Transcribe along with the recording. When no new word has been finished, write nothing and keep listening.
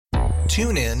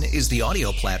TuneIn is the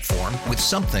audio platform with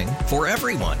something for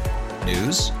everyone.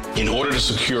 News. In order to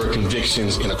secure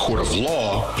convictions in a court of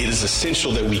law, it is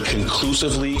essential that we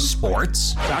conclusively.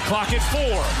 Sports. Shot clock at 4.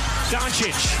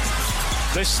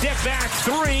 Doncic. The step back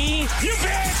 3. You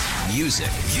bet. Music.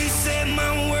 You set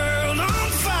my world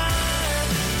on fire.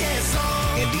 Yes,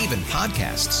 and even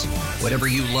podcasts. Whatever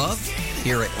you love,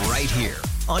 hear it right here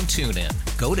on TuneIn.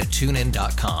 Go to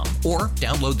TuneIn.com or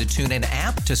download the TuneIn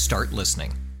app to start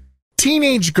listening.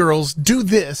 Teenage girls do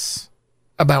this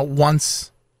about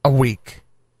once a week.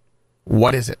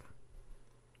 What is it?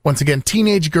 Once again,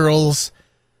 teenage girls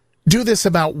do this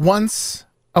about once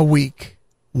a week.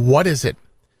 What is it?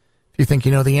 If you think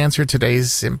you know the answer to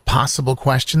today's impossible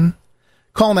question,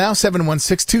 call now,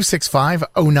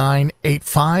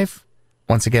 716-265-0985.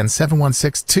 Once again,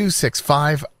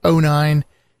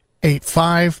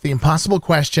 716-265-0985. The impossible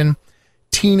question,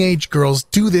 teenage girls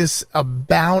do this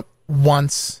about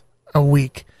once a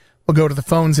week. We'll go to the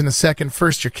phones in a second.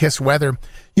 First, your KISS weather.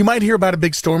 You might hear about a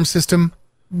big storm system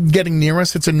getting near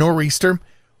us. It's a nor'easter.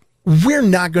 We're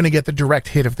not going to get the direct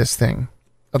hit of this thing,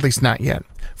 at least not yet.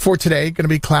 For today, going to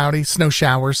be cloudy, snow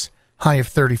showers, high of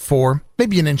 34,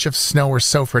 maybe an inch of snow or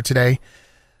so for today.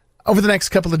 Over the next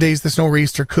couple of days, this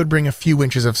nor'easter could bring a few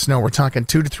inches of snow. We're talking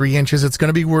 2 to 3 inches. It's going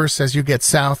to be worse as you get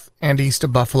south and east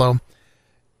of Buffalo.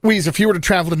 Weeze, if you were to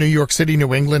travel to New York City,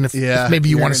 New England, if maybe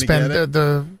you want to spend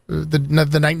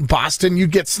the night in Boston, you'd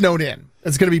get snowed in.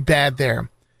 It's going to be bad there.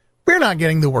 We're not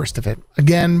getting the worst of it.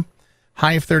 Again,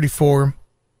 high of 34,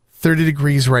 30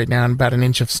 degrees right now, and about an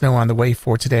inch of snow on the way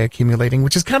for today accumulating,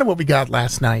 which is kind of what we got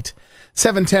last night.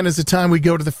 7:10 is the time we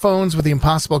go to the phones with the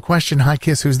impossible question. Hi,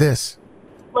 KISS, who's this?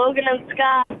 Logan and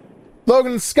Scott.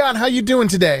 Logan and Scott, how you doing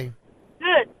today?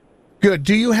 Good. Good.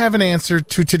 Do you have an answer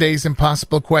to today's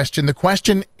impossible question? The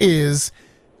question is,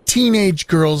 teenage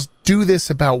girls do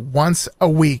this about once a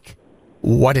week.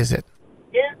 What is it?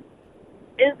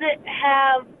 Is it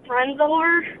have friends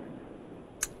over?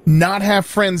 Not have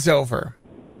friends over.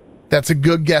 That's a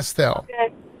good guess, though.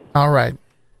 Okay. All right.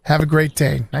 Have a great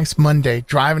day. Nice Monday.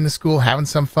 Driving to school, having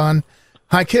some fun.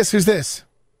 Hi, KISS. Who's this?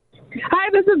 Hi,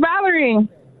 this is Valerie.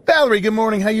 Valerie, good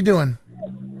morning. How you doing?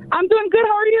 I'm doing good.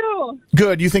 How are you?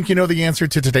 Good. You think you know the answer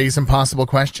to today's impossible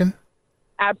question?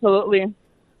 Absolutely.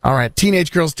 All right.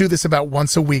 Teenage girls do this about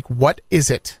once a week. What is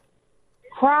it?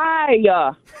 Cry.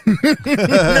 No,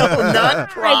 not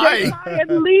cry. I cry at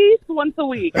least once a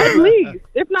week. At least,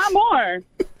 if not more.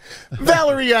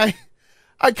 Valerie, I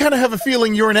kind of have a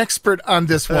feeling you're an expert on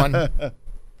this one.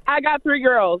 I got 3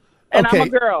 girls, and Okay. I'm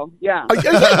a girl. Yeah.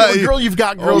 You're a girl, you've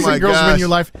got girls, my and girls are in gosh. your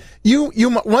life. You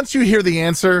once you hear the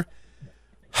answer,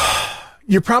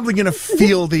 you're probably going to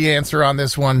feel the answer on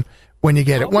this one when you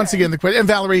get it. Okay. Once again, the question. And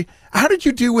Valerie, how did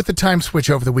you do with the time switch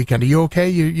over the weekend? Are you okay?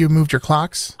 You moved your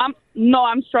clocks? No,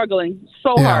 I'm struggling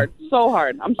so Yeah.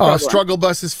 hard. I'm struggling. Struggle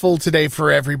bus is full today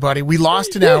for everybody. We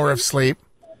lost an hour of sleep.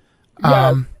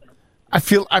 Yes.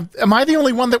 Am I the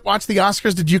only one that watched the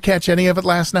Oscars? Did you catch any of it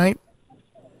last night?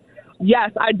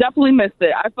 Yes, I definitely missed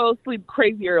it. I fell asleep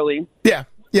crazy early. Yeah.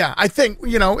 I think,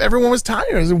 everyone was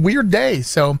tired. It was a weird day.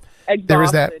 So Exhausted, there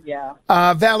is that. Yeah.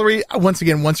 Valerie, once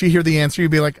again, once you hear the answer,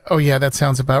 you'll be like, oh, yeah, that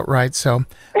sounds about right. So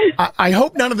I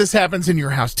hope none of this happens in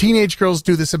your house. Teenage girls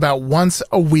do this about once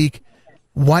a week.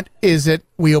 What is it?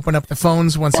 We open up the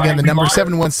phones. Once again, the number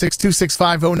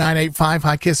 716-265-0985.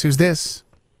 Hi, KISS. Who's this?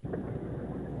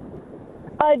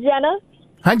 Jenna.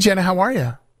 Hi, Jenna. How are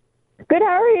you? Good,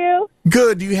 how are you?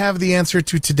 Good. Do you have the answer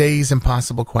to today's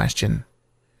impossible question?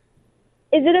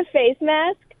 Is it a face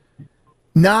mask?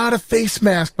 Not a face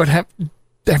mask, but have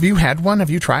you had one? Have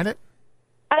you tried it?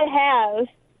 I have.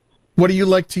 What do you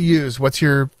like to use? What's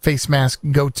your face mask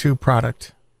go-to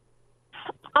product?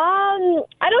 I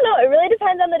don't know. It really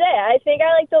depends on the day. I think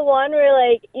I like the one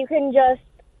where, you can just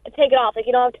take it off.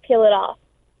 You don't have to peel it off.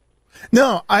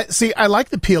 No, I like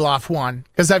the peel-off one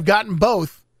because I've gotten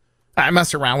both. I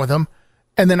mess around with them.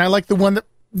 And then I like the one that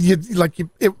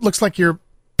it looks like you're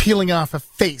peeling off a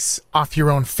face off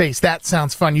your own face. That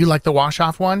sounds fun. You like the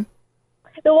wash-off one?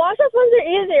 The wash-off ones are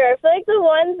easier. I feel like the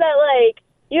ones that,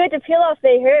 you have to peel off,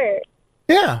 they hurt.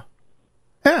 Yeah.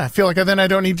 Yeah, I feel like then I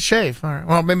don't need to shave. All right.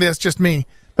 Well, maybe that's just me.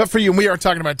 But for you, we are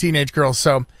talking about teenage girls.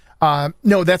 So,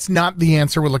 no, that's not the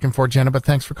answer we're looking for, Jenna, but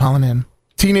thanks for calling in.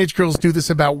 Teenage girls do this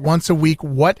about once a week.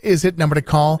 What is it? Number to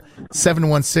call,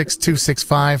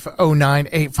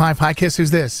 716-265-0985. Hi, KISS.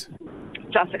 Who's this?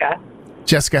 Jessica.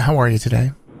 Jessica, how are you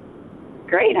today?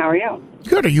 Great. How are you?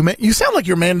 Good. You sound like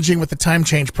you're managing with the time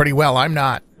change pretty well. I'm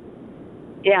not.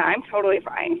 Yeah, I'm totally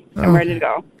fine. I'm ready to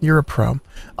go. You're a pro.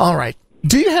 All right.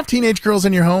 Do you have teenage girls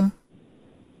in your home?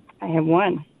 I have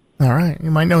one. All right.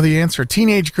 You might know the answer.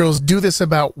 Teenage girls do this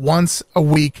about once a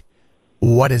week.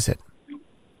 What is it?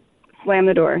 Slam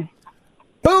the door.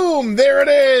 Boom! There it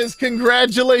is.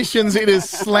 Congratulations. It is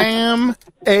slam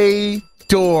a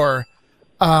door.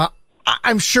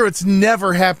 I'm sure it's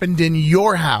never happened in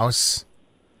your house.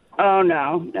 Oh,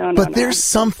 no. But there's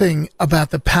something about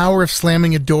the power of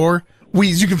slamming a door.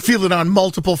 You can feel it on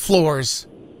multiple floors.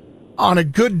 On a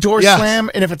good door slam,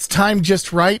 and if it's timed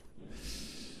just right,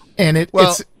 and it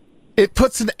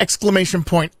puts an exclamation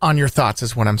point on your thoughts,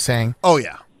 is what I'm saying. Oh,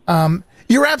 yeah.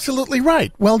 You're absolutely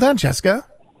right. Well done, Jessica.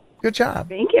 Good job.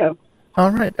 Thank you.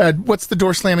 All right. What's the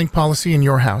door slamming policy in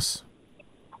your house?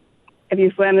 If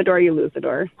you slam the door, you lose the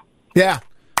door. Yeah.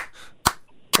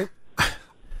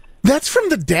 That's from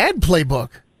the Dad playbook.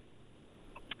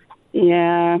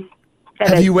 Yeah.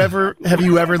 Have you ever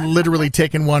literally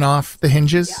taken one off the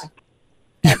hinges?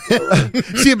 Yeah.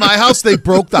 See, in my house, they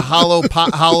broke the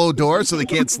hollow door, so they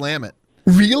can't slam it.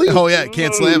 Really? Oh, yeah,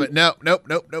 can't slam it. Nope.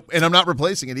 And I'm not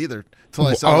replacing it either until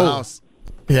I sell the house.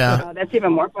 Yeah. Oh, that's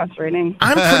even more frustrating.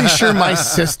 I'm pretty sure my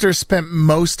sister spent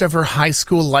most of her high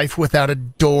school life without a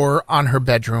door on her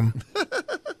bedroom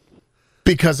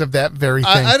because of that very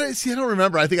thing. I don't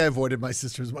remember. I think I avoided my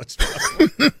sister as much as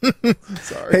possible.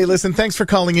 Sorry. Hey, listen, thanks for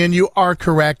calling in. You are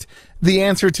correct. The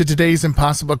answer to today's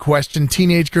impossible question,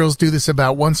 teenage girls do this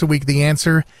about once a week. The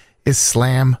answer is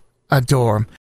slam a door.